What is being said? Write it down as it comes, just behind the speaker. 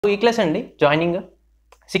ఈ క్లాస్ అండి joining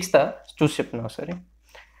 6th చూసి చెప్తున్నా ఒకసారి.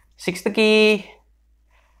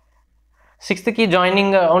 6th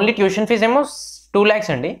joining only tuition fees ఏమో 2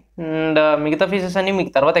 lakhs అండి. అండ్ మిగతా ఫీజెస్ అన్ని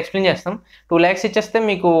మీకు తర్వాత ఎక్స్ప్లెయిన్ చేస్తాం. 2 lakhs ఇచ్చేస్తే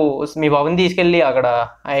మీకు మీ బాబుని తీసుకెళ్ళి అక్కడ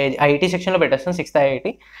ఐఐటి సెక్షన్లో పెట్టేస్తాం, 6th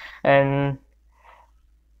ఐఐటి. అండ్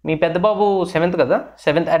మీ పెద్ద బాబు 7th కదా,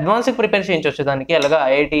 7th అడ్వాన్స్కి ప్రిపేర్ చేయించవచ్చు. దానికి అలాగా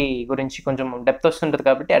ఐఐటి గురించి కొంచెం డెప్త్ వస్తుంటుంది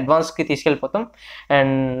కాబట్టి అడ్వాన్స్కి తీసుకెళ్ళిపోతాం.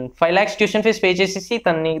 And 5 lakhs tuition fees pay చేసేసి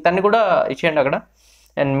తన్ని కూడా ఇచ్చేయండి అక్కడ.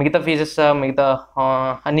 అండ్ మిగతా ఫీజెస్ మిగతా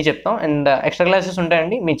అన్నీ చెప్తాం. అండ్ ఎక్స్ట్రా క్లాసెస్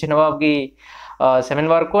ఉంటాయండి. మీ చిన్న బాబుకి 7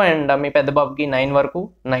 వరకు అండ్ మీ పెద్ద బాబుకి 9 వరకు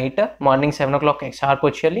నైట్. మార్నింగ్ 7 o'clock షార్ప్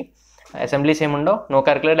వచ్చేయాలి. అసెంబ్లీస్ ఏముండవు, no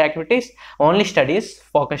curricular activities, only studies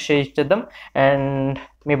focus చేయించేద్దాం. And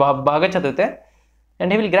మీ బాబు బాగా చదివితే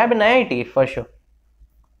and he will grab in IIT for sure.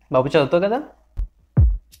 బాబు చదువుతావు కదా,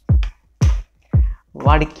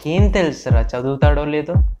 వాడికి ఏం తెలుసురా చదువుతాడో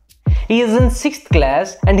లేదో. He is in 6th class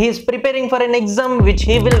and he is preparing for an exam which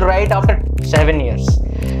he will write after 7 years.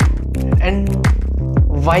 And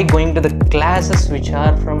why going to the classes which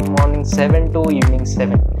are from morning 7 to evening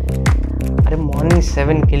 7? అరే morning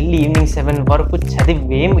 7కి వెళ్ళి evening 7 వరకు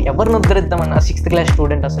చదివి ఎవరిని ఉద్ధరిద్దామన్న 6th class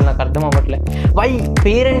student అసలు నాకు అర్థం అవ్వట్లేదు. Why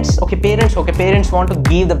parents want to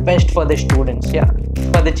give the best for the students,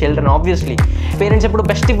 for the children. Obviously parents ఎప్పుడు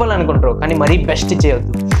బెస్ట్ ఇవ్వాలనుకుంటారు, కానీ మరీ బెస్ట్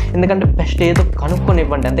చేయొద్దు. ఎందుకంటే బెస్ట్ ఏదో కనుక్కొని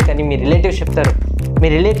ఇవ్వండి. అంతేకాని మీ రిలేటివ్సే చెప్తారు.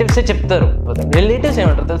 రిలేటివ్స్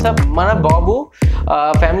ఏమంటారు తెలుసా, మన బాబు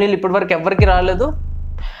ఫ్యామిలీలో ఇప్పటివరకు ఎవరికి రాలేదు,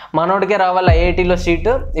 మనోడికే రావాలి ఐఐటిలో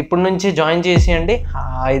సీటు, ఇప్పటి నుంచి జాయిన్ చేసేయండి.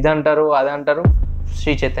 ఇదంటారు అదంటారు,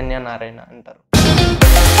 శ్రీ చైతన్య నారాయణ అంటారు.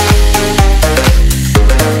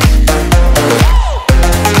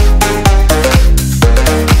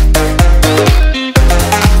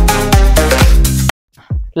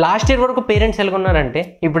 లాస్ట్ ఇయర్ వరకు పేరెంట్స్ ఎలాగున్నారంటే,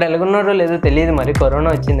 ఇప్పుడు ఎలాగున్నారో లేదో తెలియదు, మరి కరోనా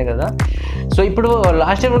వచ్చింది కదా. సో ఇప్పుడు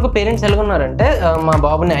లాస్ట్ ఇయర్ వరకు పేరెంట్స్ ఎలాగున్నారంటే, మా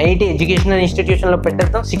బాబుని ఐఐటి ఎడ్యుకేషనల్ ఇన్స్టిట్యూషన్లో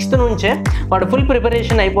పెట్టేద్దాం, 6th నుంచే వాడు ఫుల్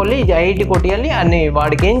ప్రిపరేషన్ అయిపోయి ఐఐటి కొట్టియాలి అని.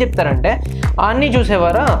 వాడికి ఏం చెప్తారంటే, అన్నీ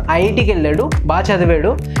చూసేవారా ఐఐటికి వెళ్ళాడు, బాగా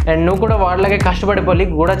చదివాడు, అండ్ నువ్వు కూడా వాళ్ళకే కష్టపడిపోయి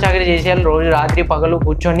గూఢ చాకరీ చేసేయాలి, రోజు రాత్రి పగలు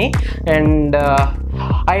కూర్చొని, అండ్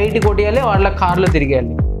ఐఐటి కొట్టియాలి, వాళ్ళ కార్లో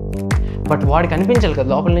తిరిగేయాలి. బట్ వాడికి అనిపించాలి కదా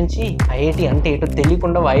లోపల నుంచి ఐఐటి అంటే ఏటో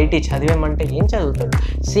తెలియకుండా ఐఐటి చదివేమంటే ఏం చదువుతాడు.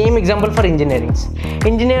 సేమ్ ఎగ్జాంపుల్ ఫర్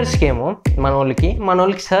ఇంజనీర్స్కి ఏమో మన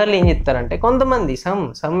వాళ్ళకి సార్లు ఏం చెప్తారంటే, కొంతమంది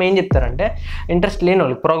సమ్ ఏం చెప్తారంటే, ఇంట్రెస్ట్ లేని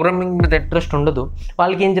వాళ్ళకి, ప్రోగ్రామింగ్ మీద ఇంట్రెస్ట్ ఉండదు,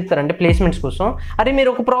 వాళ్ళకి ఏం చెప్తారంటే ప్లేస్మెంట్స్ కోసం, అరే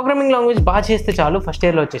మీరు ఒక ప్రోగ్రామింగ్ లాంగ్వేజ్ బాగా చేస్తే చాలు, ఫస్ట్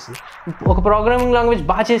ఇయర్లో వచ్చేసి ఒక ప్రోగ్రామింగ్ లాంగ్వేజ్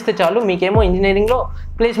బాగా చేస్తే చాలు, మీకేమో ఇంజనీరింగ్లో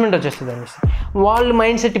ప్లేస్మెంట్ వచ్చేస్తుంది అనేసి. వాళ్ళు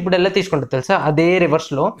మైండ్ సెట్ ఇప్పుడు ఎలా తీసుకుంటారు తెలుసా, అదే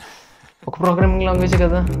రివర్స్లో. ఒక ప్రోగ్రామింగ్ లాంగ్వేజ్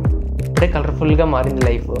కదా, ఇప్పుడే కలర్ఫుల్గా మారింది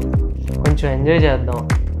లైఫ్, కొంచెం ఎంజాయ్ చేద్దాం,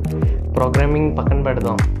 ప్రోగ్రామింగ్ పక్కన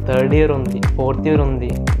పెడదాం, 3rd year ఉంది, 4th year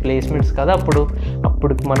ఉంది, ప్లేస్మెంట్స్ కదా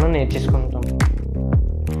అప్పుడు మనం నేర్చేసుకుంటాం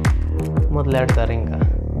మొదలెడతారు. ఇంకా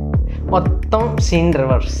మొత్తం సీన్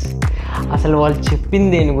రివర్స్. అసలు వాళ్ళు చెప్పింది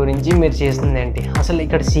దేని గురించి, మీరు చేస్తుంది ఏంటి. అసలు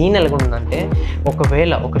ఇక్కడ సీన్ ఎలాగుందంటే,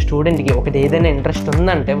 ఒకవేళ ఒక స్టూడెంట్కి ఒకటి ఏదైనా ఇంట్రెస్ట్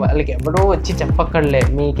ఉందంటే వాళ్ళకి ఎవరో వచ్చి చెప్పక్కర్లే,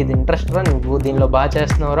 మీకు ఇది ఇంట్రెస్ట్ రా, నువ్వు దీనిలో బాగా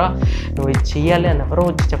చేస్తున్నావురా, నువ్వు ఇది చెయ్యాలి అని ఎవరో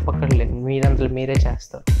వచ్చి చెప్పక్కర్లేదు, మీరంతలో మీరే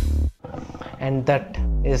చేస్తారు. And that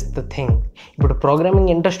is the thing. ఇప్పుడు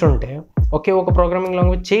ప్రోగ్రామింగ్ ఇంట్రెస్ట్ ఉంటే ఒకే ఒక ప్రోగ్రామింగ్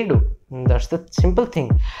లాంగ్వేజ్ చేయడు, దట్స్ ద సింపుల్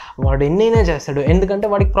థింగ్. వాడు ఎన్నైనా చేస్తాడు, ఎందుకంటే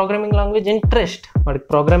వాడికి ప్రోగ్రామింగ్ లాంగ్వేజ్ ఇంట్రెస్ట్, వాడికి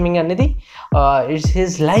ప్రోగ్రామింగ్ అనేది ఇట్స్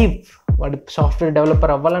హిజ్ లైఫ్. వాడు software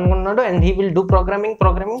developer అవ్వాలనుకున్నాడు and he will do programming.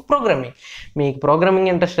 మీకు ప్రోగ్రామింగ్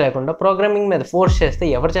ఇంట్రెస్ట్ లేకుండా ప్రోగ్రామింగ్ మీద ఫోర్స్ చేస్తే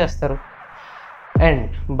ఎవరు చేస్తారు. అండ్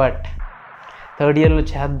బట్ 3rd yearలో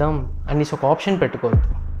చేద్దాం అనేసి ఒక ఆప్షన్ పెట్టుకోవద్దు,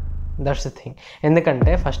 దట్స్ ద థింగ్.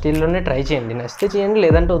 ఎందుకంటే ఫస్ట్ ఇయర్లోనే ట్రై చేయండి, నచ్చితే చేయండి,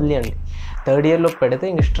 లేదంటే వదిలేయండి. 3rd yearలో పెడితే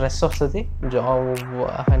ఇంక స్ట్రెస్ వస్తుంది, జాబ్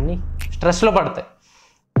అవన్నీ స్ట్రెస్లో పడతాయి.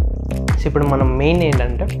 సో ఇప్పుడు మనం మెయిన్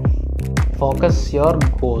ఏంటంటే, ఫోకస్ యువర్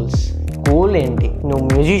గోల్స్. గోల్ ఏంటి, నువ్వు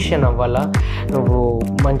మ్యూజిషియన్ అవ్వాలా, నువ్వు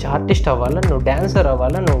మంచి ఆర్టిస్ట్ అవ్వాలా, నువ్వు డాన్సర్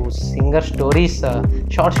అవ్వాలా, నువ్వు సింగర్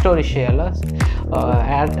షార్ట్ స్టోరీస్ చేయాలా,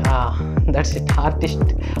 that's it,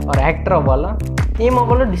 artist are actor అవ్వాలా, ఏం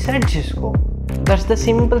అవ్వాలో డిసైడ్ చేసుకో. That's the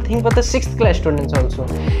simple thing for the 6th class students also.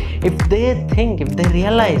 If they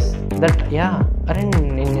realize that అరే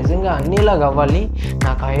నేను నిజంగా అన్నిలాగా అవ్వాలి,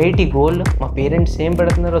 నాకు ఐఐటి గోల్, మా పేరెంట్స్ ఏం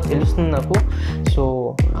పెడుతున్నారో తెలుస్తుంది నాకు, సో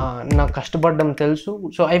నాకు కష్టపడడం తెలుసు,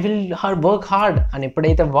 so I will work hard అని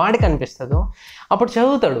ఎప్పుడైతే వాడికి అనిపిస్తుందో అప్పుడు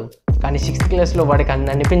చదువుతాడు. కానీ 6th classలో వాడికి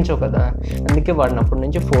అన్ని అనిపించవు కదా, అందుకే వాడిని అప్పటి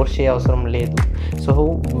నుంచి ఫోర్స్ చేయ అవసరం లేదు. సో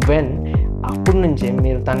అప్పటి నుంచే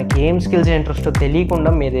మీరు తనకి ఏం స్కిల్స్ ఇంట్రెస్టో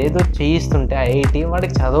తెలియకుండా మీరు ఏదో చేయిస్తుంటే ఐఐటి,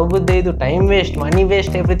 వాడికి చదవబుద్ధి లేదు, time waste, money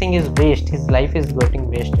waste, everything is waste, his life is getting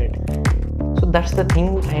wasted. So that's the thing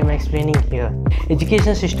I am explaining here.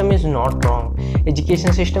 Education system is not wrong.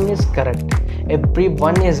 Education system is correct.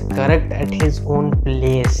 Everyone is correct at his own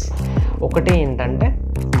place. ఒకటే ఏంటంటే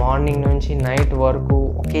morning నుంచి night వరకు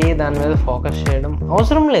ఒకే దాని మీద focus చేయడం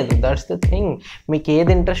అవసరం లేదు. That's the thing. మీకు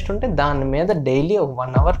ఏది ఇంట్రెస్ట్ ఉంటే దాని మీద డైలీ ఒక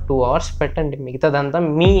 1 hour 2 hours పెట్టండి. మిగతాదంతా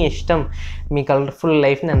మీ ఇష్టం. మీ కలర్ఫుల్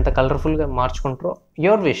లైఫ్ని ఎంత కలర్ఫుల్గా మార్చుకుంటారో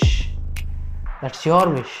your wish. That's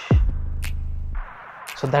your wish.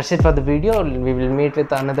 So that's it for the video. We will meet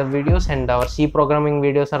with another videos, and our C programming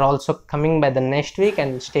videos are also coming by the next week,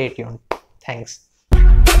 and stay tuned. Thanks.